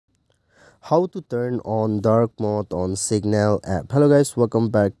how to turn on dark mode on Signal app. Hello guys, welcome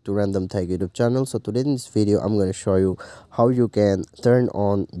back to Random Tech YouTube channel. So today in this video I'm going to show you how you can turn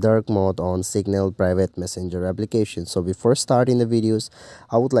on dark mode on Signal private messenger application. So before starting the videos,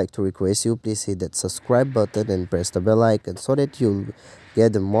 I would like to request you please hit that subscribe button and press the bell icon so that you'll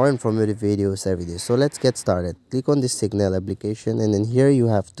get the more informative videos every day. So let's get started. Click on this Signal application, and then here you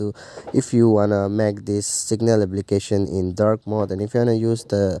have to, if you wanna make this Signal application in dark mode, and if you wanna use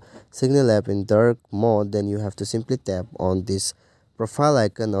the Signal app in dark mode, then you have to simply tap on this profile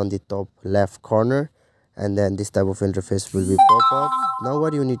icon on the top left corner, and then this type of interface will be pop up. Now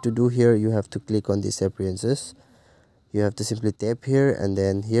what you need to do here, you have to click on these appearances. You have to simply tap here, and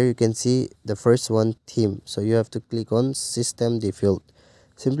then here you can see the first one, theme. So you have to click on system default.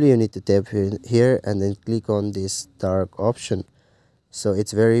 Simply you need to tap here and then click on this dark option. So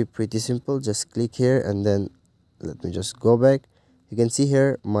it's very pretty simple. Just click here, and then let me just go back. You can see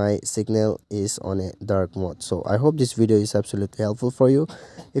here my Signal is on a dark mode. So I hope this video is absolutely helpful for you.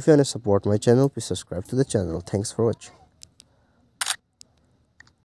 If you want to support my channel, please subscribe to the channel. Thanks for watching.